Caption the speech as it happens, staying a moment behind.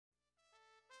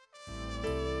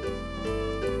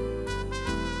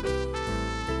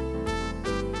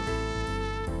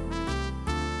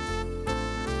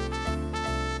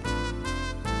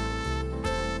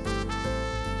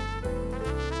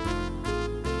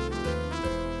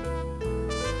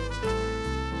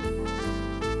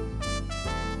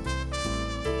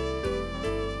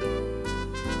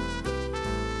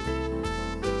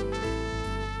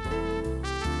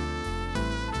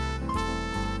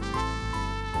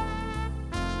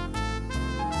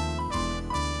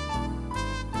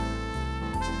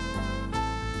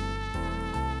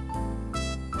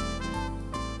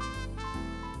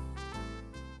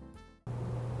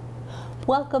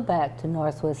Welcome back to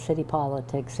Northwest City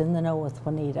Politics in the Know with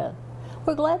Juanita.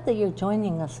 We're glad that you're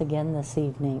joining us again this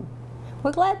evening.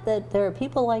 We're glad that there are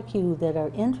people like you that are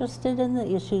interested in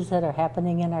the issues that are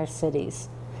happening in our cities,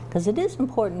 because it is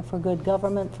important for good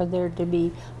government for there to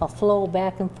be a flow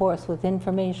back and forth with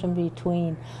information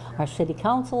between our city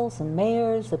councils and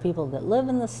mayors, the people that live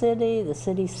in the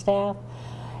city staff,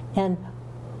 and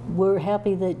we're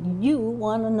happy that you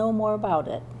want to know more about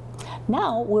it.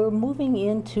 Now we're moving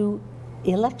into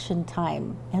election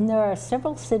time, and there are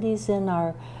several cities in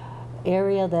our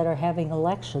area that are having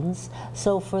elections.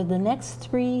 So for the next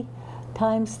 3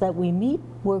 times that we meet,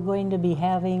 we're going to be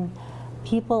having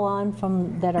people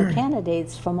on that are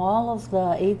candidates from all of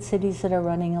the 8 cities that are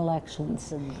running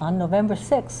elections. And on November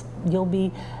 6th, you'll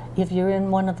be, if you're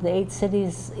in one of the 8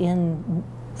 cities in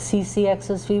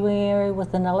CCX's viewing area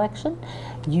with an election,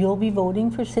 you'll be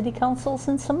voting for city councils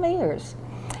and some mayors.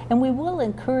 And we will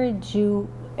encourage you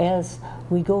as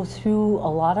we go through a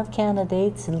lot of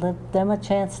candidates and let them a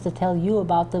chance to tell you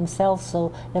about themselves,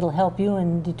 so it'll help you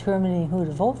in determining who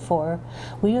to vote for.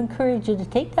 We encourage you to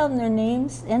take down their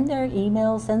names and their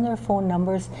emails and their phone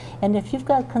numbers, and if you've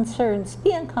got concerns,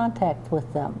 be in contact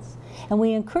with them. And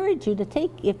we encourage you to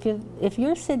take, if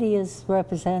your city is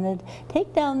represented,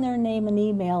 take down their name and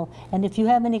email, and if you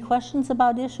have any questions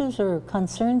about issues or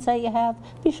concerns that you have,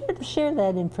 be sure to share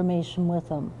that information with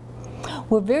them.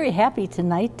 We're very happy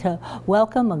tonight to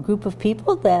welcome a group of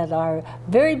people that are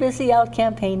very busy out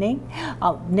campaigning.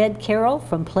 Ned Carroll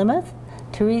from Plymouth,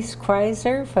 Therese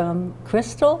Kiser from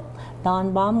Crystal,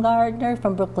 Don Bumgarner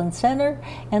from Brooklyn Center,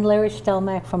 and Larry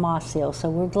Stelmach from Osseo.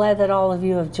 So we're glad that all of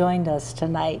you have joined us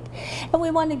tonight. And we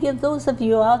want to give those of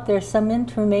you out there some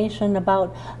information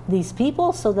about these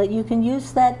people so that you can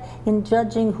use that in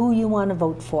judging who you want to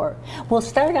vote for. We'll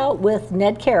start out with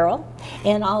Ned Carroll,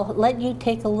 and I'll let you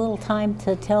take a little time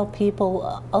to tell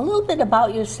people a little bit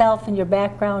about yourself and your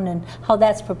background and how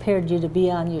that's prepared you to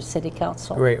be on your city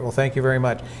council. Great, well thank you very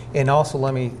much. And also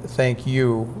let me thank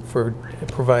you for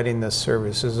providing this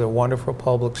service. This is a wonderful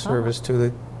public service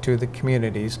to the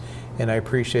communities, and I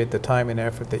appreciate the time and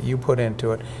effort that you put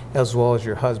into it, as well as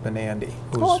your husband Andy,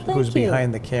 who's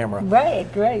behind the camera.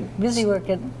 Right, great, busy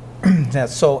working. Yeah,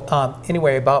 so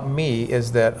anyway, about me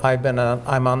is that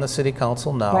I'm on the city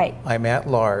council now. Right. I'm at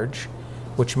large,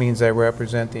 which means I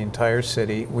represent the entire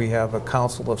city. We have a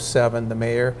council of 7, the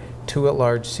mayor, 2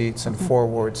 at-large seats, and 4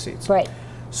 ward seats. Right.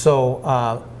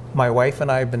 So my wife and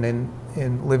I have been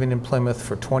living in Plymouth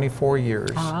for 24 years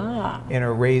and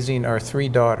are raising our 3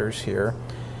 daughters here.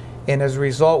 And as a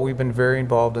result, we've been very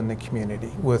involved in the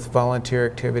community with volunteer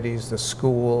activities, the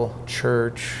school,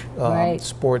 church,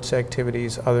 sports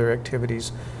activities, other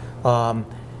activities. And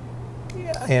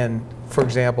for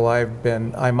example,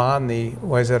 I'm on the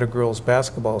Wayzata Girls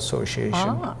Basketball Association,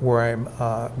 where I'm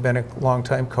been a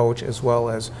longtime coach as well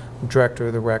as director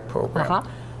of the rec program.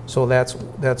 So that's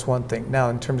one thing. Now,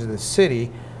 in terms of the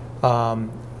city,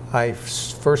 I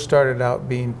first started out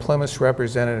being Plymouth's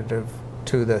representative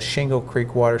to the Shingle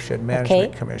Creek Watershed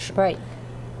Management Commission. Right.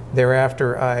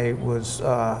 Thereafter, I was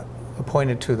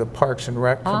appointed to the Parks and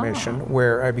Rec Commission,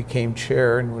 where I became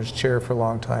chair and was chair for a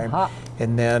long time.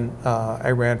 And then I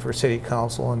ran for city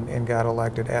council and got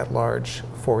elected at large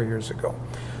 4 years ago.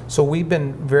 So we've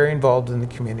been very involved in the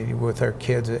community with our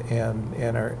kids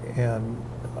and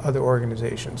other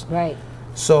organizations. Right.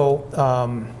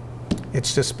 So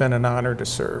it's just been an honor to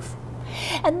serve.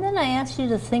 And then I asked you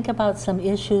to think about some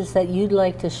issues that you'd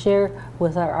like to share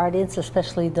with our audience,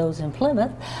 especially those in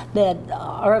Plymouth, that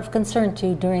are of concern to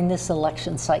you during this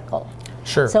election cycle.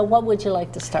 Sure. So what would you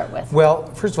like to start with? Well,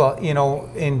 first of all, you know,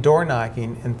 in door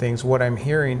knocking and things, what I'm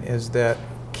hearing is that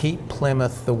keep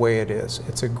Plymouth the way it is.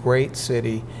 It's a great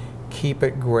city. Keep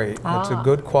it great. It's a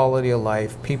good quality of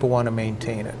life. People want to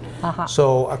maintain it.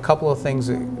 So a couple of things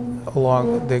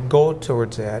that go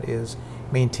towards that is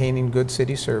maintaining good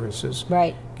city services,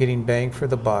 getting bang for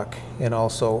the buck, and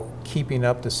also keeping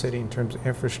up the city in terms of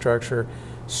infrastructure,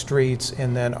 streets,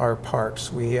 and then our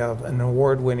parks. We have an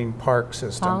award-winning park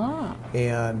system,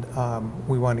 and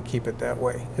we want to keep it that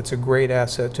way. It's a great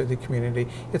asset to the community.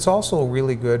 It's also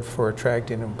really good for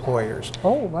attracting employers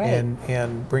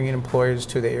and bringing employers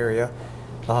to the area,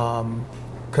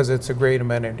 because it's a great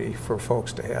amenity for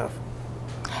folks to have.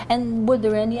 And were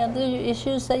there any other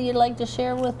issues that you'd like to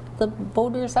share with the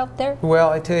voters out there? Well,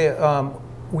 I tell you,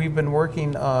 we've been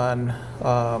working on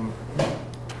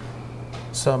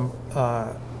some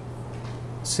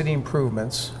city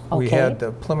improvements. We had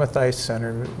the Plymouth Ice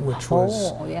Center, which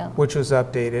was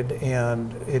updated,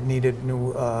 and it needed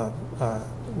new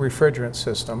refrigerant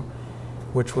system,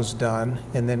 which was done,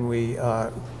 and then we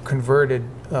converted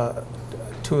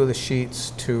 2 of the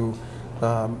sheets to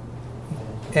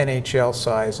NHL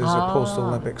size as opposed to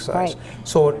Olympic size. Right.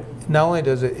 So not only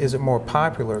is it more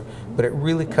popular, but it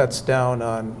really cuts down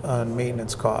on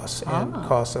maintenance costs and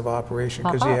costs of operation,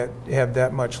 because you have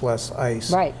that much less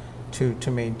ice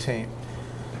to maintain.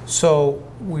 So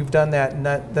we've done that, and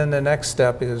then the next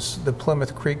step is the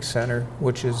Plymouth Creek Center,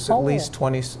 which is at least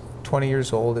 20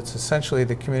 years old. It's essentially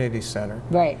the community center.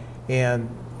 Right. And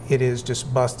it is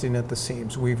just busting at the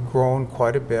seams. We've grown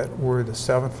quite a bit. We're the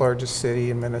 7th largest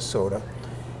city in Minnesota.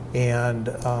 And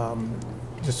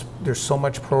there's so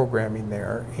much programming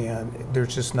there, and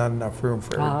there's just not enough room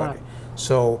for everybody.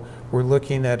 So we're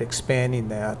looking at expanding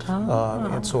that,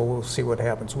 and so we'll see what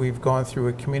happens. We've gone through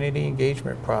a community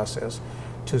engagement process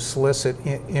to solicit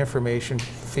information,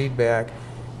 feedback,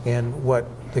 and what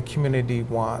the community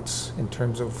wants in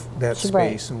terms of that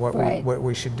space and what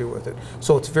we should do with it.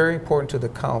 So it's very important to the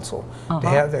council to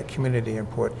have that community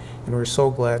input, and we're so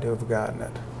glad to have gotten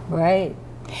it. Right.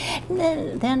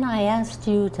 And then I asked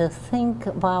you to think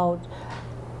about,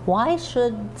 why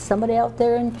should somebody out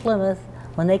there in Plymouth,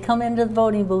 when they come into the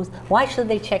voting booth, why should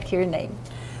they check your name?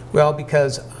 Well,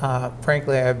 because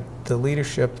frankly, I have the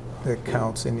leadership that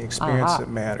counts and the experience that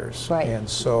matters. Right. And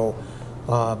so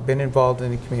been involved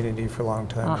in the community for a long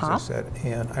time, as I said,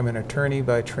 and I'm an attorney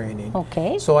by training.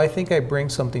 Okay. So I think I bring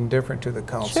something different to the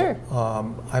council. Sure.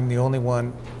 I'm the only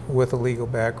one with a legal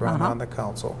background on the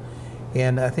council.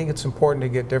 And I think it's important to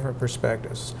get different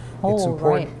perspectives. It's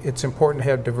important to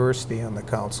have diversity on the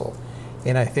council.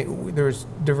 And I think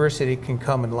diversity can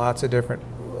come in lots of different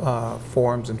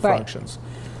forms and functions.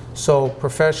 So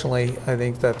professionally, I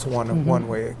think that's one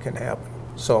way it can happen.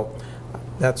 So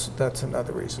that's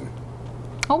another reason.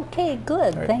 Okay,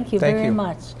 good. Right. Thank you very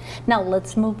much. Now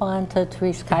let's move on to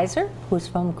Therese Kiser, who's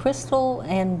from Crystal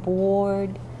and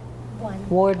Ward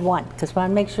 1, because we want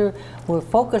to make sure we're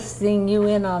focusing you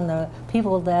in on the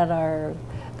people that are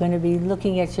going to be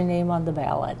looking at your name on the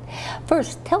ballot.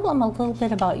 First, tell them a little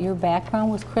bit about your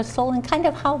background with Crystal and kind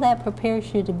of how that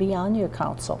prepares you to be on your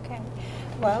council. Okay.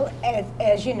 Well,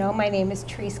 as you know, my name is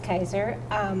Therese Kiser.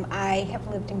 I have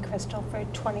lived in Crystal for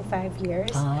 25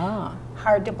 years.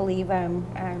 Hard to believe I'm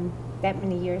that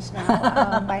many years now.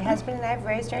 My husband and I have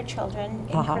raised our children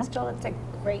in Crystal. It's a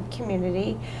great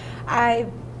community.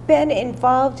 I've been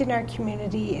involved in our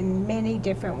community in many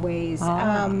different ways.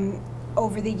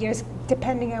 Over the years,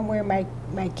 depending on where my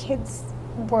kids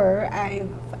were,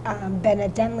 I've been a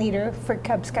den leader for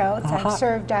Cub Scouts. I've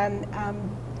served on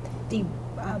the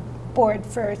board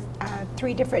for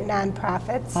 3 different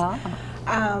nonprofits.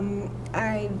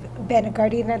 I've been a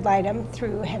guardian ad litem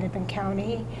through Hennepin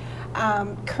County.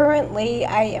 Currently,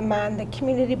 I am on the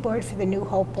community board for the New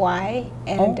Hope Y,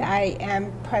 and I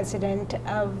am president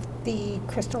of the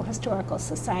Crystal Historical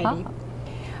Society.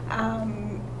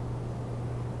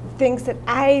 Things that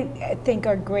I think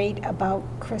are great about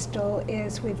Crystal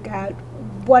is we've got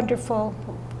wonderful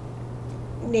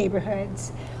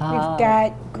neighborhoods. We've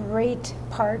got great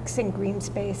parks and green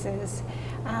spaces.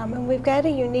 And we've got a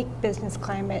unique business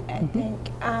climate, I think.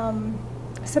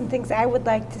 Some things I would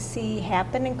like to see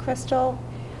happen in Crystal.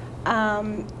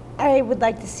 I would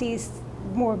like to see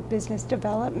more business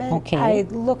development. I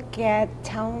look at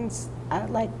towns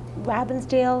like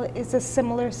Robbinsdale is a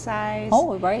similar size.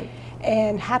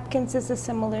 And Hopkins is a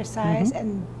similar size,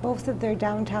 and both of their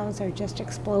downtowns are just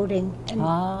exploding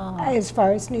as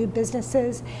far as new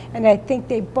businesses. And I think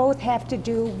they both have to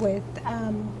do with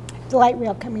the light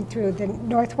rail coming through the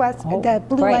northwest, the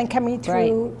blue line coming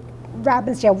through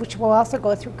Robbinsdale, which will also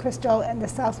go through Crystal, and the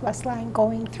southwest line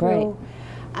going through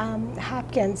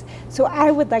Hopkins. So I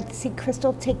would like to see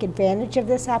Crystal take advantage of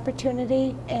this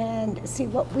opportunity and see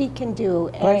what we can do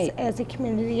as a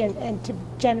community and to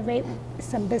generate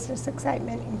some business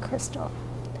excitement in Crystal.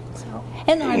 So.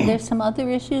 And are there some other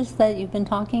issues that you've been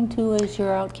talking to as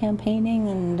you're out campaigning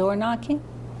and door knocking?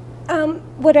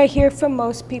 What I hear from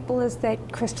most people is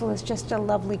that Crystal is just a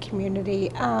lovely community,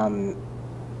 and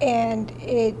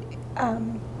it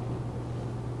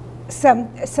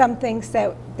some things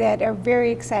that are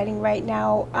very exciting right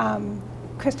now.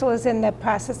 Crystal is in the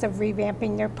process of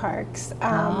revamping their parks.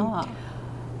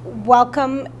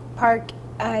 Welcome Park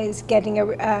is getting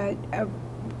a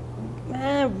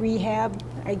rehab,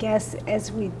 I guess,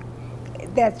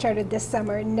 that started this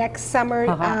summer. Next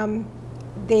summer,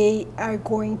 they are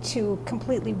going to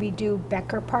completely redo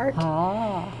Becker Park.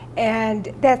 And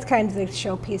that's kind of the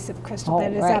showpiece of Crystal.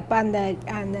 That is up on the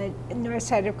north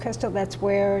side of Crystal. That's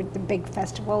where the big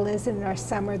festival is in our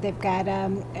summer. They've got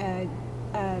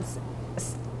a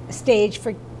stage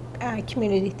for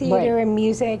community theater and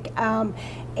music.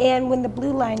 And when the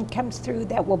Blue Line comes through,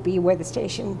 that will be where the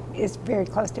station is, very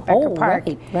close to Becker Park.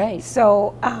 Right.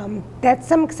 So that's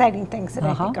some exciting things that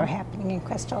I think are happening in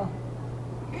Crystal.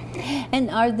 And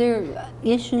are there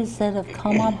issues that have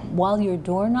come up while you're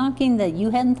door knocking that you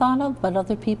hadn't thought of, but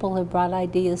other people have brought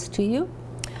ideas to you?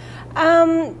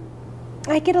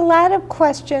 I get a lot of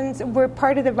questions. We're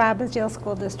part of the Robbinsdale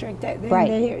School District.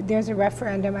 There's a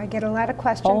referendum. I get a lot of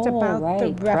questions about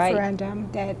the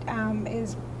referendum that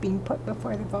is being put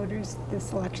before the voters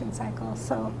this election cycle.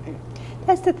 So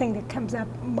that's the thing that comes up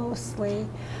mostly.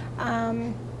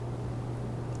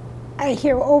 I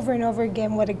hear over and over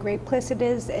again what a great place it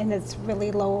is, and it's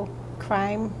really low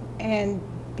crime, and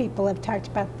people have talked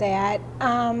about that.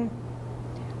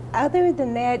 Other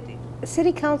than that,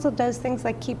 City Council does things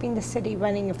like keeping the city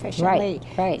running efficiently.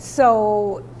 Right.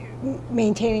 So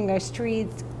maintaining our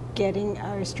streets, getting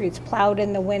our streets plowed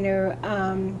in the winter,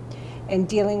 and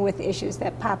dealing with issues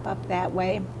that pop up that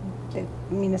way, the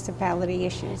municipality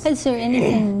issues. Is there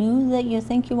anything new that you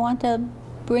think you want to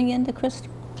bring into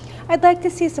Crystal? I'd like to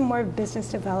see some more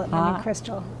business development in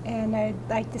Crystal, and I'd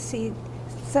like to see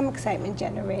some excitement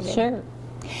generated. Sure.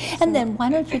 And then why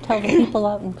don't you tell the people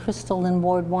out in Crystal in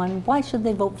Ward 1, why should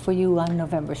they vote for you on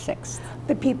November 6th?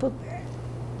 The people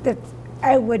that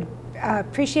I would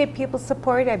appreciate people's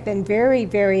support. I've been very,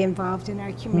 very involved in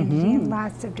our community in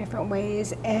lots of different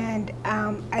ways, and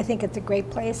I think it's a great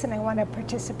place, and I want to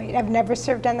participate. I've never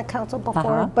served on the council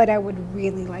before, but I would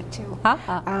really like to.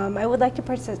 I would like to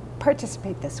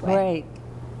participate this way. Right.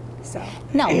 So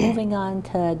now, moving on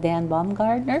to Dan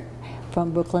Bumgarner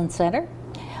from Brooklyn Center.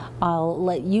 I'll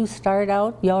let you start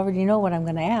out. You already know what I'm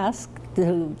going to ask.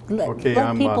 Let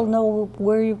people know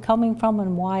where you're coming from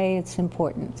and why it's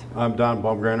important. I'm Don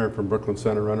Bumgarner from Brooklyn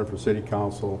Center, running for City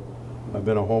Council. I've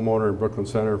been a homeowner in Brooklyn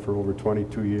Center for over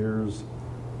 22 years.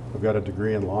 I've got a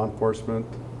degree in law enforcement.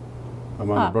 I'm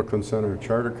on the Brooklyn Center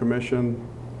Charter Commission.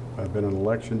 I've been an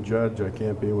election judge. I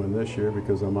can't be one this year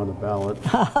because I'm on the ballot.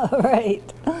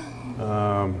 Right.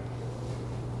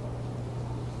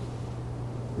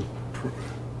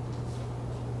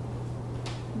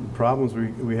 Problems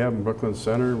we have in Brooklyn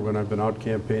Center, when I've been out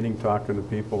campaigning, talking to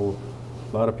people,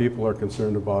 a lot of people are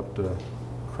concerned about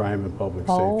crime and public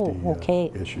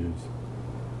safety issues.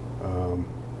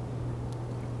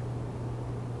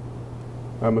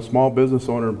 I'm a small business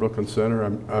owner in Brooklyn Center.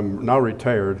 I'm now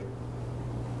retired.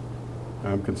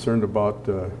 I'm concerned about,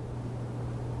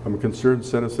 I'm a concerned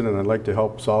citizen, and I'd like to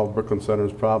help solve Brooklyn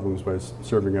Center's problems by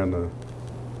serving on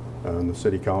the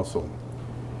City Council.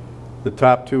 The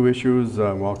top two issues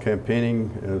while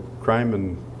campaigning, crime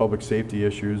and public safety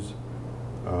issues.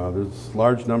 There's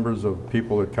large numbers of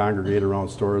people that congregate around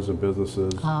stores and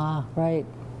businesses. Right.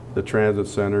 The transit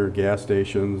center, gas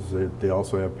stations, they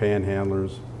also have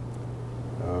panhandlers.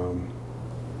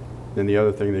 And the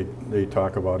other thing they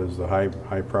talk about is the high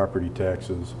property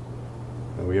taxes.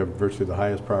 And we have virtually the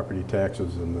highest property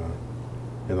taxes in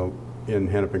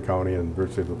Hennepin County, and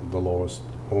virtually the lowest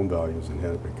home values in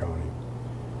Hennepin County.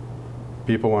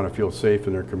 People want to feel safe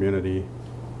in their community,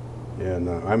 and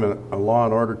I'm a law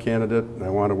and order candidate, and I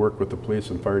want to work with the police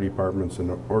and fire departments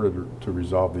in order to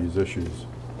resolve these issues.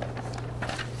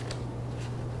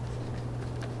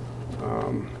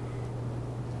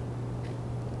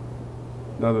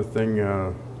 Another thing,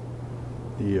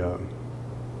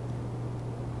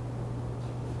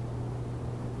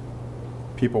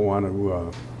 people want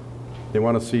to they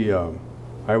want to see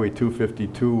Highway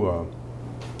 252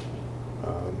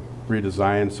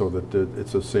 redesigned so that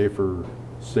it's a safer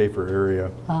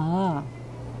area.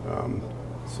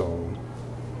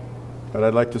 But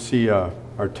I'd like to see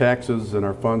our taxes and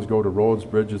our funds go to roads,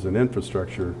 bridges, and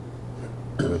infrastructure,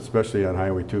 especially on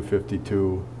Highway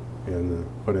 252, and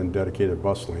put in dedicated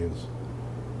bus lanes.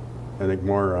 I think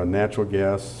more natural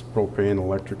gas, propane,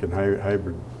 electric, and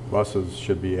hybrid buses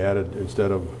should be added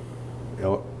instead of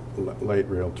light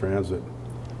rail transit,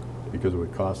 because it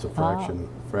would cost a fraction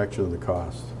of the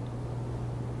cost.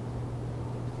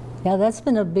 Yeah, that's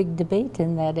been a big debate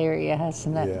in that area,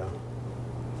 hasn't it?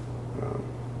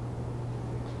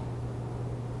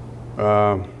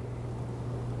 Yeah.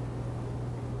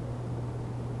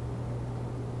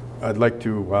 I'd like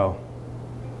to, well,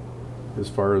 as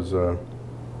far as should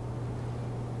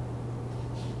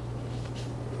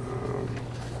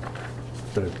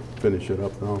I finish it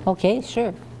up now? Okay,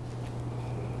 sure.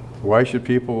 Why should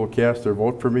people cast their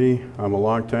vote for me? I'm a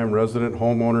longtime resident,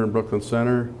 homeowner in Brooklyn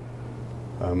Center.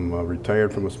 I'm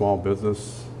retired from a small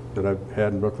business that I've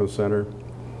had in Brooklyn Center.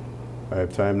 I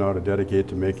have time now to dedicate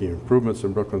to making improvements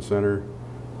in Brooklyn Center.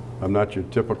 I'm not your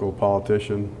typical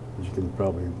politician, as you can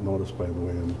probably notice by the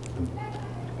way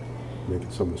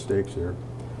making some mistakes here.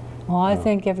 Well, I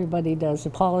think everybody does, the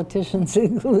politicians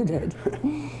included.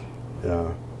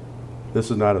 Yeah. This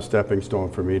is not a stepping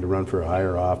stone for me to run for a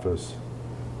higher office.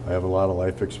 I have a lot of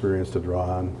life experience to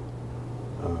draw on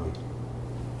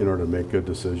in order to make good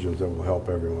decisions that will help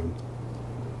everyone.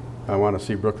 I want to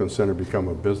see Brooklyn Center become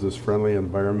a business-friendly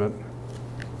environment,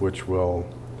 which will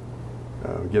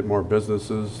get more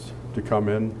businesses to come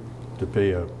in to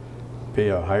pay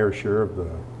a higher share of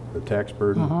the tax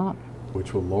burden,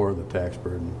 which will lower the tax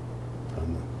burden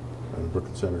on the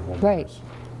Brooklyn Center homeowners. Right.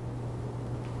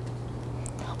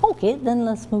 Okay, then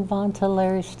let's move on to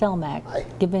Larry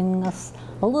Stelmach, giving us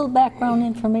a little background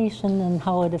information and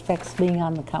how it affects being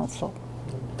on the council.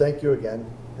 Thank you again.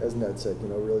 As Ned said,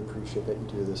 really appreciate that you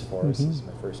do this for us. This is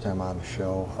my first time on the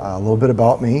show. A little bit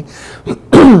about me.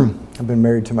 I've been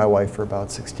married to my wife for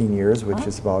about 16 years, which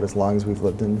is about as long as we've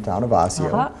lived in the town of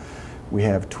Osseo. We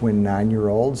have twin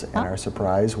 9-year-olds and our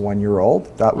surprise 1-year-old.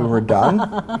 Thought we were done.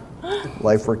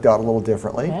 Life worked out a little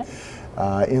differently.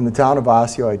 In the town of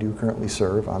Osseo, I do currently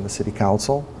serve on the city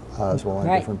council, as well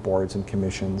as different boards and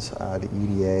commissions, the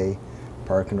EDA,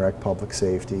 Park and Rec, Public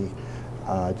Safety,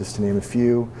 just to name a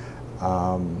few.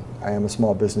 I am a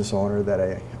small business owner that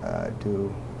I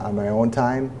do on my own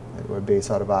time. We're based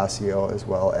out of Osseo, as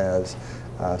well as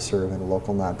serve in a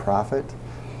local nonprofit.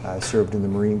 I served in the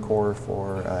Marine Corps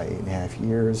for 8.5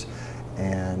 years.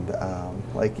 And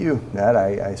like you, Ned,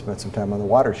 I spent some time on the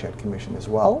Watershed Commission as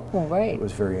well. Oh, right. It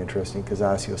was very interesting because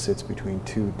Osseo sits between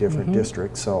 2 different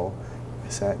districts, so I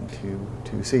sat in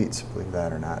two seats, believe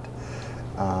that or not.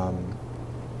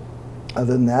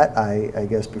 Other than that, I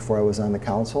guess before I was on the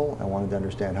council, I wanted to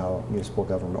understand how municipal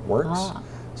government works.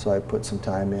 So I put some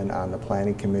time in on the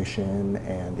Planning Commission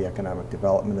and the Economic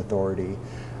Development Authority,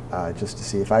 just to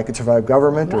see if I could survive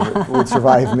government or it would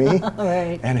survive me.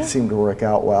 And it seemed to work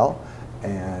out well.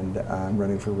 And I'm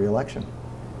running for re-election.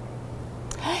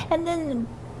 And then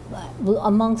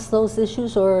amongst those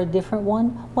issues, or a different one,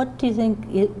 what do you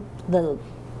think the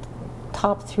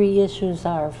top 3 issues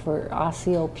are for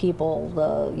Osseo people,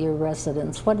 your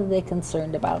residents? What are they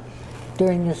concerned about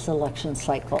during this election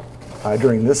cycle?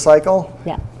 During this cycle?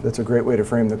 Yeah. That's a great way to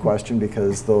frame the question,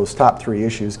 because those top 3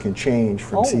 issues can change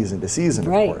from season to season,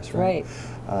 of course. Right.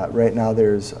 Right now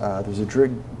there's a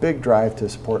big drive to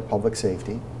support public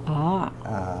safety,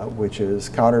 which is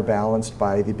counterbalanced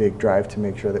by the big drive to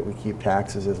make sure that we keep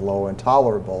taxes as low and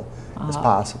tolerable as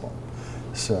possible.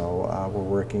 So we're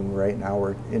working right now,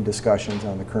 we're in discussions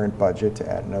on the current budget to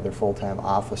add another full-time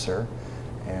officer,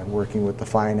 and working with the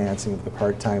financing of the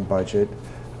part-time budget.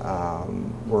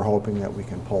 We're hoping that we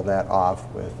can pull that off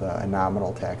with a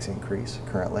nominal tax increase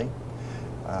currently.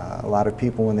 A lot of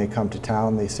people, when they come to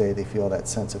town, they say they feel that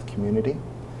sense of community.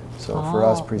 So for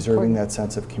us, preserving that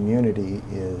sense of community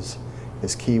is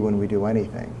key when we do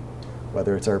anything.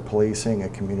 Whether it's our policing, a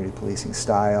community policing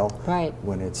style,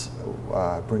 when it's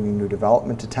bringing new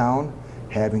development to town,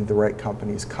 having the right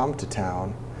companies come to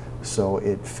town so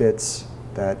it fits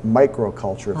that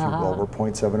microculture, if you will. We're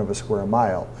 0.7 of a square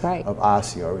mile of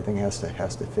Osseo. Everything has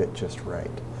to fit just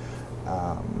right.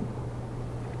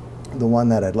 The one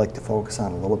that I'd like to focus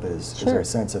on a little bit is our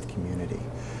sense of community.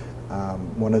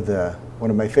 One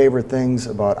of my favorite things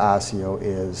about Osseo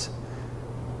is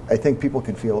I think people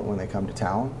can feel it when they come to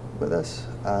town with us.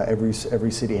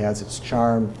 Every city has its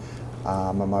charm.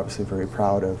 I'm obviously very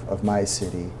proud of my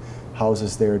city.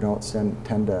 Houses there don't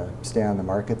tend to stay on the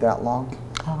market that long.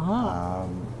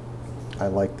 I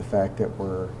like the fact that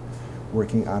we're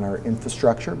working on our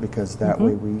infrastructure, because that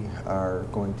way we are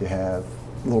going to have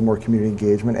a little more community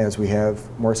engagement as we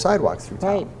have more sidewalks through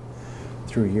town.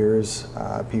 Through years,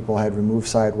 people had removed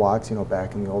sidewalks.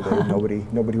 Back in the old days,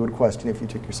 nobody would question if you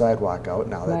took your sidewalk out.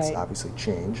 Now that's obviously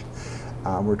changed.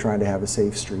 We're trying to have a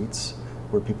safe streets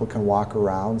where people can walk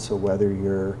around. So whether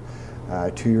you're a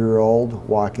 2-year-old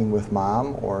walking with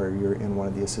mom, or you're in one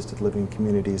of the assisted living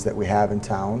communities that we have in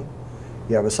town,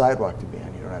 you have a sidewalk to be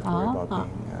on. You don't have to worry about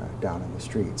being down in the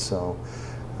street. So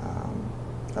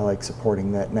I like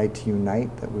supporting that Night to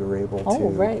Unite that we were able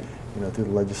to, through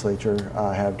the legislature,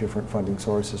 have different funding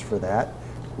sources for that.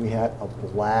 We had a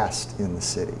blast in the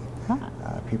city.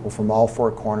 People from all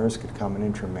 4 corners could come and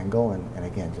intermingle, and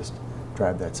again, just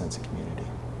drive that sense of community.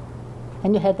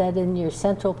 And you had that in your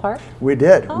Central Park? We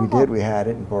did. We had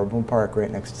it in Boardroom Park right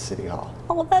next to City Hall.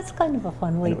 Oh, well, that's kind of a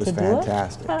fun way to do it. It was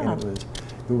fantastic. And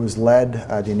it was led,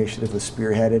 the initiative was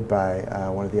spearheaded by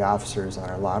one of the officers on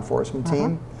our law enforcement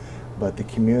team, but the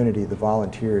community, the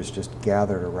volunteers just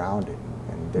gathered around it,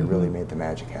 and they really made the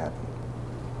magic happen.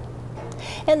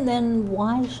 And then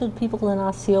why should people in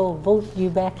Osseo vote you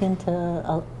back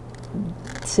into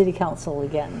City Council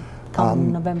again?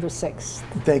 come November 6th?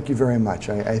 Thank you very much.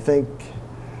 I think,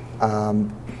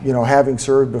 you know, having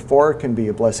served before can be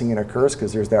a blessing and a curse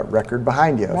because there's that record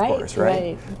behind you, of course,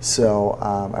 right? So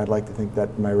I'd like to think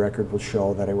that my record will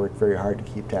show that I work very hard to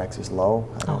keep taxes low.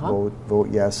 I don't vote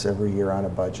yes every year on a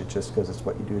budget just because it's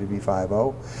what you do to be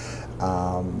 5-0.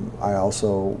 I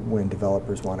also, when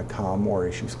developers want to come or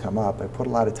issues come up, I put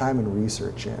a lot of time and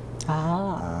research in.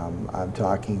 I'm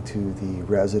talking to the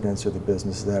residents or the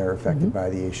businesses that are affected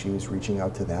by the issues, reaching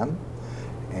out to them.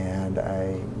 And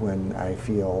when I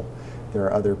feel there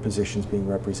are other positions being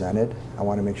represented, I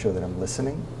want to make sure that I'm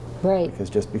listening. Right. Because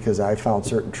just because I found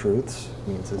certain truths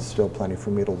means there's still plenty for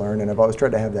me to learn, and I've always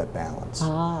tried to have that balance.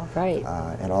 Right.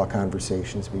 And all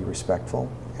conversations be respectful,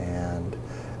 and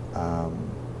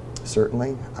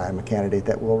certainly I'm a candidate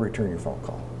that will return your phone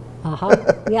call.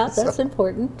 Yeah, that's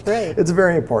important. Right. It's a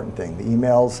very important thing. The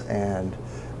emails and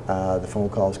the phone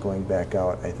calls going back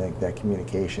out, I think that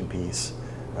communication piece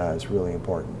is really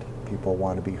important. People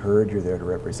want to be heard, you're there to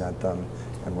represent them,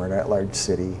 and we're an at-large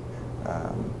city.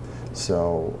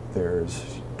 So there's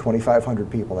 2,500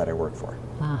 people that I work for.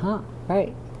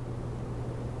 Right.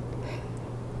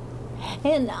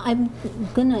 And I'm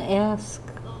going to ask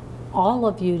all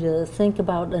of you to think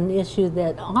about an issue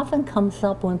that often comes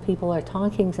up when people are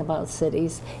talking about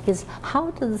cities, is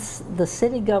how does the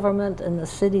city government and the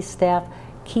city staff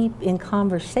keep in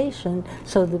conversation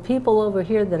so the people over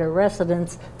here that are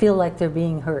residents feel like they're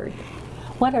being heard?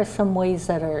 What are some ways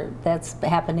that's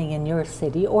happening in your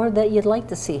city or that you'd like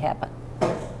to see happen?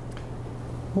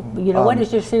 You know, what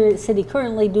is your city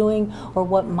currently doing, or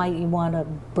what might you want to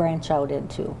branch out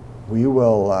into? We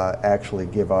will actually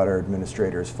give out our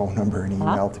administrator's phone number and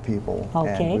email to people,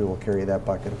 and we will carry that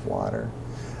bucket of water.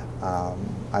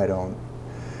 I don't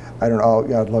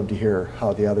know. I'd love to hear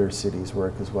how the other cities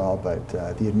work as well, but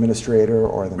the administrator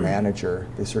or the manager,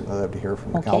 they certainly love to hear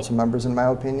from the council members, in my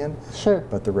opinion. Sure.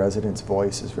 But the residents'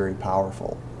 voice is very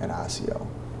powerful in Osseo.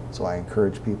 So I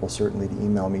encourage people certainly to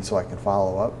email me so I can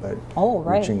follow up, but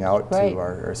reaching out to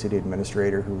our city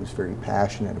administrator, who's very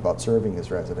passionate about serving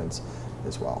his residents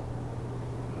as well.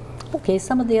 Okay,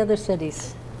 some of the other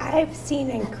cities. I've seen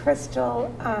in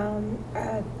Crystal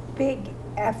a big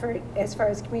effort as far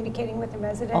as communicating with the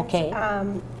residents.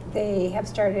 They have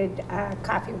started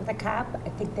Coffee with a Cop. I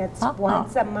think that's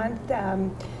once a month.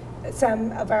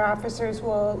 Some of our officers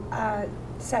will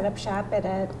set up shop at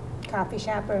a coffee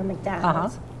shop or a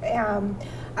McDonald's.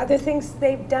 Other things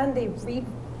they've done, they've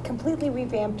completely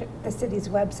revamped the city's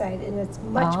website, and it's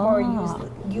much more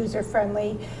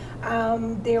user-friendly.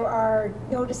 There are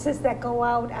notices that go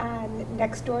out on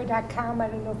nextdoor.com. I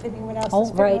don't know if anyone else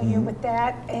is familiar with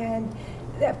that, and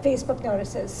Facebook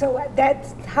notices. So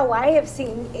that's how I have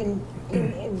seen in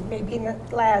maybe in the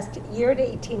last year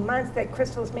to 18 months that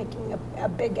Crystal's making a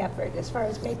big effort as far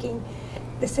as making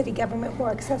the city government more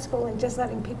accessible and just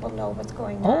letting people know what's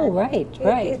going on.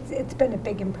 It's been a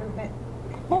big improvement.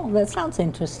 That sounds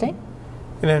interesting.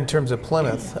 And in terms of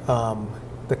Plymouth,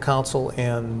 the council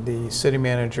and the city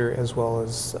manager, as well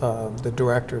as the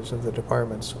directors of the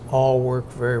departments, all work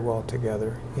very well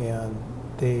together. And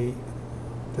the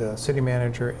city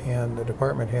manager and the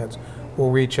department heads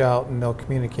will reach out and they'll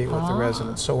communicate with the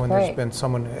residents. So when there's been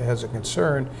someone that has a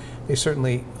concern, they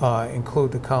certainly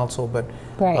include the council, but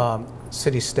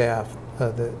city staff,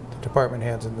 the department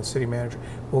heads and the city manager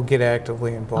will get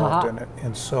actively involved in it.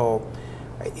 And so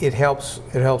it helps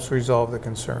resolve the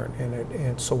concern,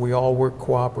 and so we all work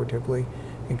cooperatively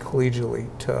and collegially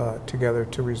together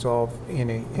to resolve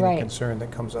any concern that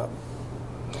comes up.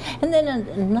 And then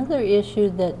another issue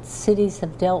that cities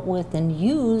have dealt with and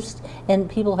used, and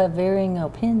people have varying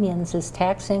opinions, is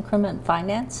tax increment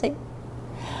financing.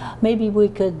 Maybe we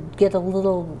could get a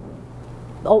little.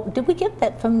 Did we get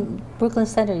that from Brooklyn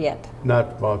Center yet?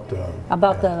 Not about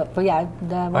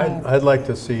I'd like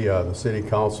to see the city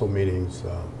council meetings,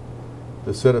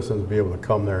 the citizens be able to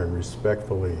come there and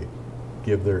respectfully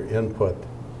give their input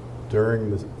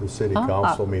during the city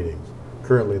council meetings.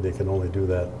 Currently, they can only do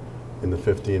that in the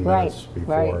 15 minutes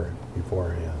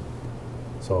beforehand.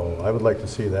 So I would like to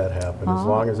see that happen, as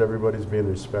long as everybody's being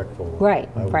respectful. I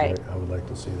would like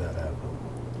to see that happen.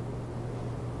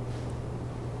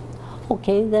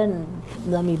 Okay, then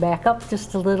let me back up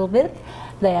just a little bit.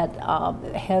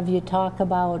 Have you talked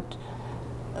about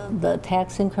the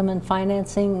tax increment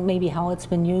financing, maybe how it's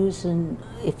been used, and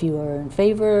if you are in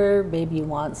favor, maybe you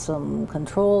want some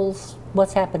controls?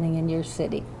 What's happening in your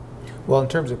city? Well, in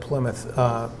terms of Plymouth,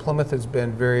 Plymouth has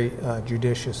been very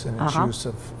judicious in its use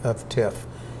of TIF.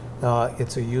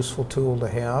 It's a useful tool to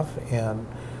have, and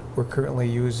we're currently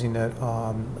using it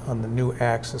on the new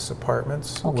Axis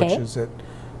apartments, which is at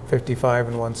 55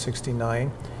 and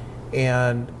 169.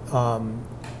 And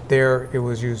there it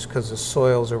was used because the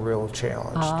soils are real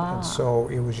challenged. And so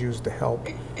it was used to help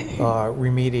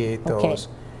remediate those.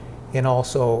 And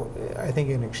also, I think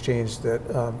in exchange that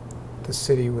the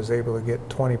city was able to get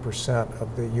 20%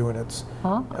 of the units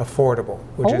affordable,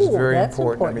 which is very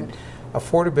important. I mean,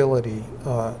 affordability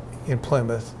in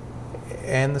Plymouth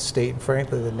and the state, and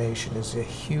frankly the nation, is a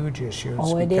huge issue.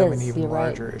 It's becoming an even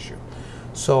larger issue.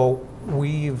 So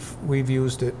we've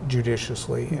used it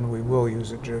judiciously, and we will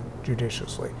use it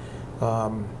judiciously.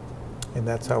 And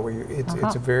that's how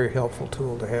it's a very helpful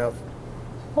tool to have.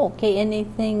 Okay,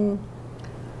 anything?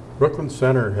 Brooklyn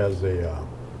Center has a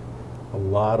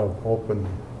lot of open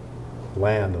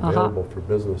land available for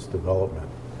business development.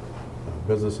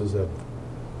 Businesses have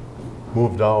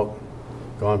moved out,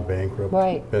 gone bankrupt,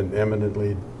 been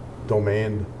eminently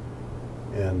domained,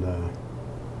 and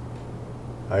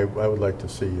I would like to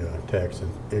see tax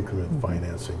increment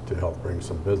financing to help bring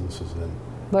some businesses in.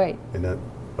 Right.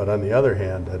 But on the other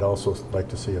hand, I'd also like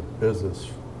to see a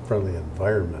business-friendly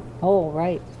environment. Oh,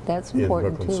 right. That's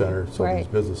important in Brooklyn Center, so these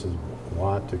businesses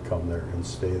want to come there and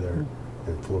stay there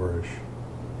and flourish.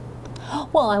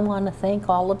 Well, I want to thank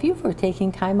all of you for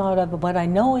taking time out of what I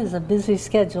know is a busy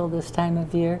schedule this time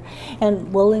of year,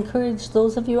 and we'll encourage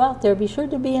those of you out there, be sure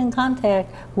to be in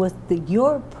contact with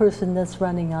your person that's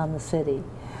running on the city.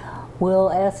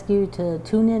 We'll ask you to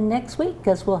tune in next week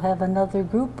because we'll have another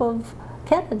group of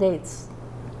candidates.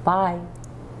 Bye.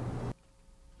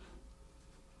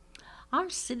 Our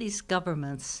city's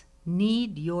governments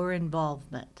need your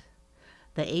involvement.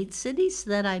 The 8 cities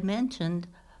that I mentioned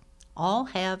all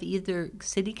have either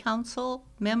city council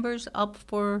members up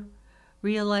for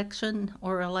re-election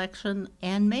or election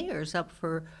and mayors up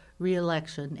for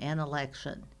re-election and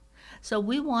election. So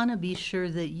we want to be sure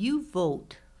that you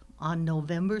vote on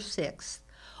November 6th,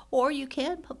 or you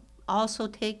can also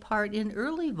take part in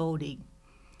early voting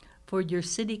for your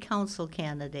city council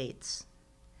candidates.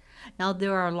 Now,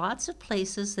 there are lots of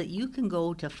places that you can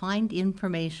go to find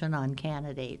information on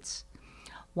candidates.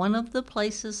 One of the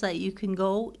places that you can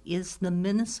go is the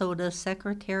Minnesota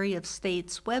Secretary of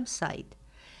State's website,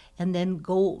 and then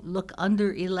go look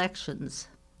under elections.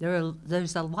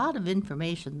 There's a lot of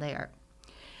information there.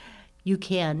 You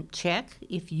can check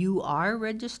if you are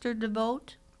registered to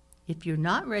vote. If you're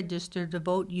not registered to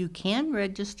vote, you can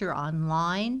register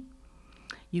online.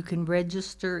 You can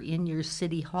register in your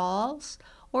city halls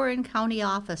or in county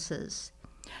offices.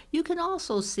 You can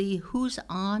also see who's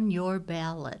on your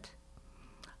ballot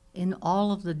in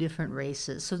all of the different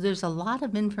races. So there's a lot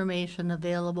of information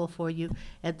available for you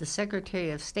at the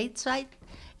Secretary of State site,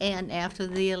 and after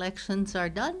the elections are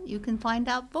done, you can find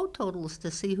out vote totals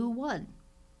to see who won.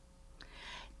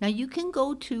 Now you can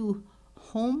go to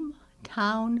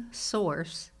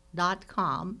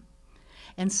hometownsource.com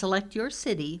and select your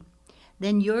city.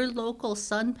 Then your local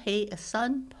Sun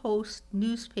Post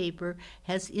newspaper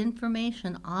has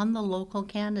information on the local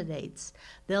candidates.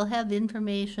 They'll have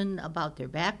information about their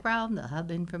background. They'll have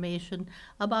information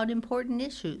about important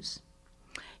issues.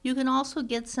 You can also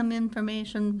get some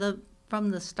information from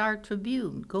the Star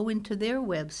Tribune. Go into their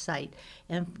website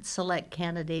and select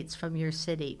candidates from your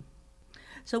city.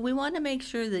 So we want to make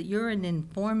sure that you're an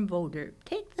informed voter.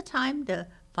 Take the time to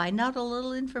find out a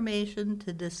little information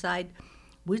to decide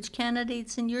which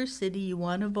candidates in your city you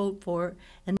want to vote for,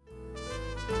 and